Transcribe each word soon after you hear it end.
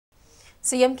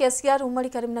CM KCR ఉమ్మడి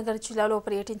కరీంనగర్ జిల్లాలో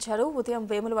పర్యటించారు. ఉదయం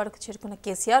వేములవాడకు చేరుకున్న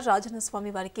కేసీఆర్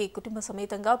రాజన్నస్వామి వారికి కుటుంబ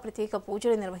సమేతంగా ప్రత్యేక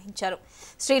పూజలు నిర్వహించారు.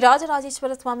 శ్రీ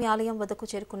రాజరాజేశ్వర స్వామి ఆలయం వద్దకు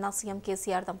చేరుకున్న సీఎం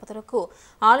కేసీఆర్ దంపతులకు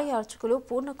ఆలయ అర్చకులు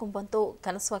పూర్ణ కుంభంతో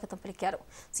ఘనస్వాగతం పలికారు.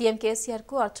 సీఎం కేసీఆర్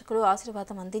కు అర్చకులు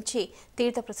ఆశీర్వాదం అందించి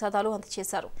తీర్థ ప్రసాదాలు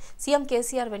అందజేశారు. సీఎం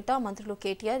కేసీఆర్ వెంట మంత్రులు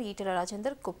కేటీఆర్, ఈటెల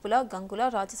రాజేందర్, కొప్పుల, గంగుల,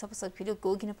 రాజ్యసభ సభ్యులు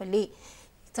గోగినపల్లి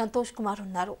సంతోష్ కుమార్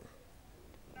ఉన్నారు.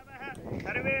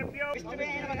 सर्वेभ्यो विष्णवे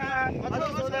नमः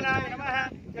मधुसूदनाय नमः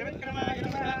त्रिविक्रमाय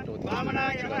नमः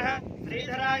वामनाय नमः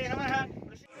श्रीधराय नमः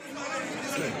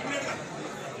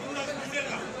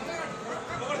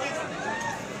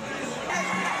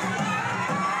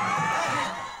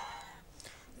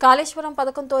కాళేశ్వరం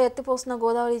పథకంతో ఎత్తిపోసిన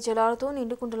గోదావరి జలాలతో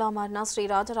నిండుకుండలా మారిన శ్రీ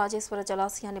రాజరాజేశ్వర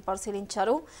జలాశయాన్ని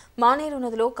పరిశీలించారు. మానేరు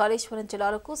నదిలో కాళేశ్వరం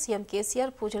జలాలకు సీఎం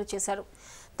కేసీఆర్ పూజలు చేశారు.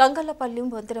 తంగళ్లపల్లి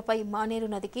వంతెనపై మానేరు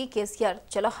నదికి కేసీఆర్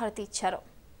జలహారతి ఇచ్చారు.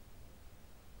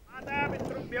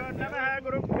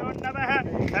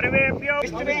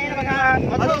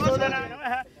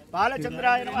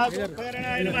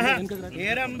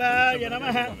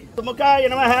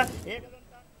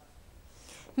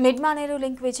 మిడ్ మానేరు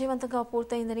లింక్ విజయవంతంగా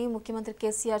పూర్తయిందని ముఖ్యమంత్రి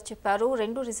కేసీఆర్ చెప్పారు.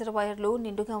 2 రిజర్వాయర్లు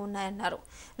నిండుగా ఉన్నాయన్నారు.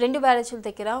 2 బ్యారేజీల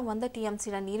దగ్గర 100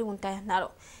 టీఎంసీల నీరు ఉంటాయన్నారు.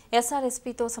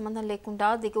 ఎస్ఆర్ఎస్పీతో సంబంధం లేకుండా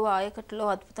దిగువ ఆయకట్టులో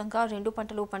అద్భుతంగా 2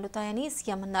 పంటలు పండుతాయని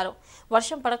సీఎం అన్నారు.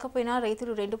 వర్షం పడకపోయినా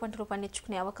రైతులు 2 పంటలు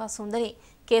పండించుకునే అవకాశం ఉందని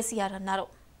కేసీఆర్ అన్నారు.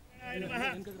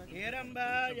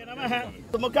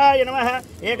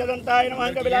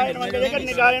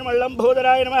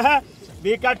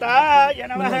 विकटाय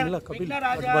नमः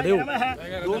विघ्नराजाय नमः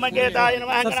धूमकेताय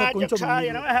नमः गणाध्यक्षाय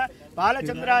नमः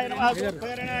बालचंद्राय नमः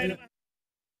सुप्रेरणाय नमः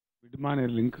మిడ్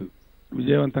మానేర్ లింక్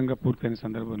విజయవంతంగా పూర్తయిన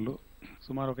సందర్భంలో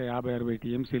సుమారు 50-60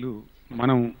 టీఎంసీలు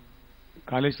మనం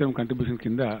కాళేశ్వరం కంట్రిబ్యూషన్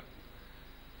కింద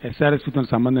ఎస్ఆర్ఎస్పీతో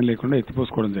సంబంధం లేకుండా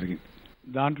ఎత్తిపోసుకోవడం జరిగింది.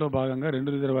 దాంట్లో భాగంగా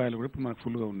 2 రిజర్వాయర్లు కూడా ఇప్పుడు మనకు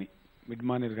ఫుల్గా ఉన్నాయి. మిడ్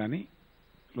మానేర్ కానీ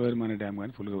లోయర్ మానేర్ డ్యామ్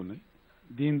కానీ ఫుల్గా ఉన్నాయి.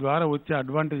 దీని ద్వారా వచ్చే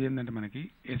అడ్వాంటేజ్ ఏంటంటే మనకి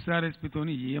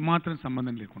ఎస్ఆర్ఎస్పీతోని ఏమాత్రం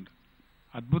సంబంధం లేకుండా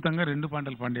అద్భుతంగా 2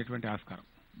 పంటలు పండేటువంటి ఆస్కారం.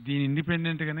 దీని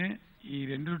ఇండిపెండెంట్గానే ఈ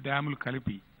 2 డ్యాములు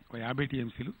కలిపి ఒక 50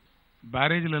 టీఎంసీలు,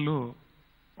 బ్యారేజీలలో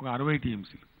ఒక 60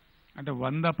 టీఎంసీలు, అంటే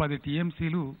 110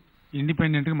 టీఎంసీలు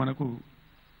ఇండిపెండెంట్గా మనకు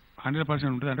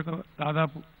 100% ఉంటుంది. అంటే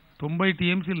దాదాపు 90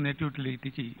 టీఎంసీలు నెట్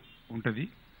యూటిలిటీకి ఉంటుంది.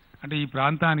 అంటే ఈ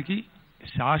ప్రాంతానికి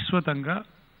శాశ్వతంగా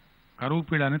కరువు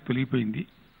పీడ అనేది తొలగిపోయింది.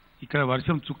 ఇక్కడ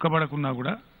వర్షం చుక్కబడకున్నా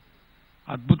కూడా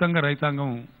అద్భుతంగా రైతాంగం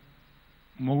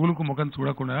మొగులకు ముఖం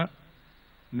చూడకుండా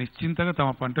నిశ్చింతగా తమ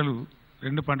పంటలు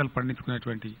 2 పంటలు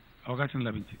పండించుకునేటువంటి అవకాశం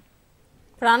లభించింది.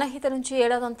 ప్రాణహిత నుంచి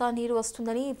ఏడాదంతా నీరు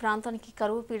వస్తుందని, ఈ ప్రాంతానికి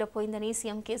కరువు పీడపోయిందని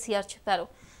సీఎం కేసీఆర్ చెప్పారు.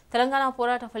 తెలంగాణ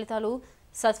పోరాట ఫలితాలు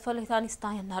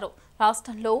సత్ఫలితాన్నిస్తాయన్నారు.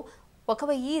 రాష్ట్రంలో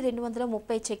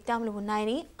 1230 చెక్ డ్యాంలు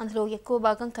ఉన్నాయని, అందులో ఎక్కువ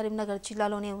భాగం కరీంనగర్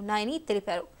జిల్లాలోనే ఉన్నాయని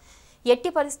తెలిపారు. ఎట్టి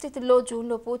పరిస్థితుల్లో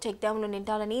జూన్లోపు చెక్ డ్యాంలు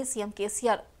నిండాలని సీఎం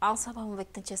కేసీఆర్ ఆశాభావం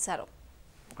వ్యక్తం చేశారు.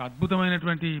 ఒక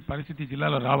అద్భుతమైనటువంటి పరిస్థితి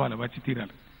జిల్లాలో రావాలి, వచ్చి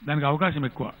తీరాలి. దానికి అవకాశం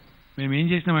ఎక్కువ. మేము ఏం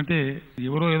చేసినామంటే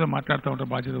ఎవరో ఏదో మాట్లాడుతూ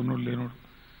ఉంటారు, బాధ్యత ఉన్నోడు లేనోడు,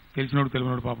 తెలిసినోడు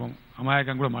తెలియనోడు, పాపం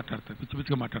అమాయకంగా కూడా మాట్లాడతారు, పిచ్చి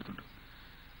పిచ్చిగా మాట్లాడుతుంటారు.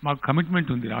 మాకు కమిట్మెంట్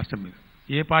ఉంది రాష్ట్రం మీద.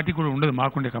 ఏ పార్టీ కూడా ఉండదు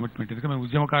మాకుండే కమిట్మెంట్. ఎందుకంటే మేము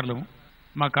ఉద్యమకారులము.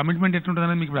 మా కమిట్మెంట్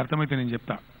ఎట్లుంటుందని మీకు ఇప్పుడు అర్థమైతే నేను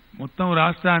చెప్తా. మొత్తం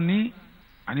రాష్ట్రాన్ని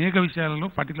అనేక విషయాలలో,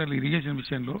 పర్టికులర్లీ ఇరిగేషన్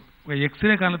విషయంలో ఒక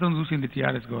ఎక్స్రే కళ్ళతో చూసింది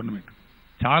టీఆర్ఎస్ గవర్నమెంట్.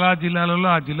 చాలా జిల్లాలలో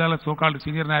ఆ జిల్లాల సోకాల్డ్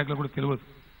సీనియర్ నాయకులు కూడా తెలియదు.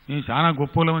 మేము చాలా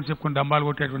గొప్పలమని చెప్పుకుని డంబాలు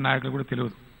కొట్టేటువంటి నాయకులు కూడా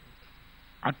తెలియదు.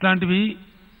 అట్లాంటివి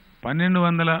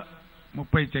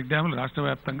 1230 చెక్ డ్యాములు రాష్ట్ర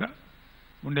వ్యాప్తంగా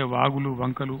ఉండే వాగులు,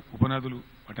 వంకలు, ఉపనదులు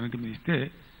వాటన్నిటి మీద ఇస్తే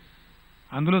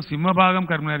అందులో సింహభాగం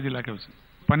కరీంనగర్ జిల్లాకే వచ్చింది.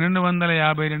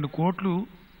 1252 కోట్లు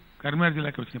కరీంనగర్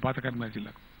జిల్లాకే వచ్చినాయి, పాత కరీంనగర్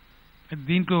జిల్లాకు.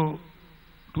 దీంట్లో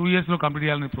 2 ఇయర్స్లో కంప్లీట్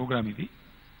చేయాలనే ప్రోగ్రామ్ ఇది.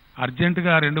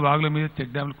 అర్జెంటుగా 2 వాగుల మీద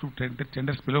చెక్ డ్యాములకు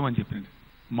టెండర్స్ పిలవమని చెప్పింది.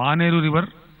 మానేరు రివర్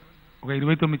ఒక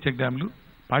 29 చెక్ డ్యాములు,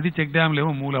 10 చెక్ డ్యాములు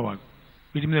ఏమో మూలవాగు.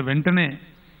 వీటి మీద వెంటనే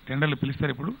టెండర్లు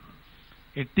పిలుస్తారు. ఇప్పుడు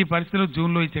ఎట్టి పరిస్థితుల్లో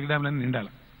జూన్లో ఈ చెక్ డ్యాములన్నీ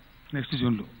నిండాలి. నెక్స్ట్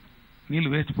జూన్లో నీళ్లు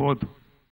వేస్ట్ పోవద్దు.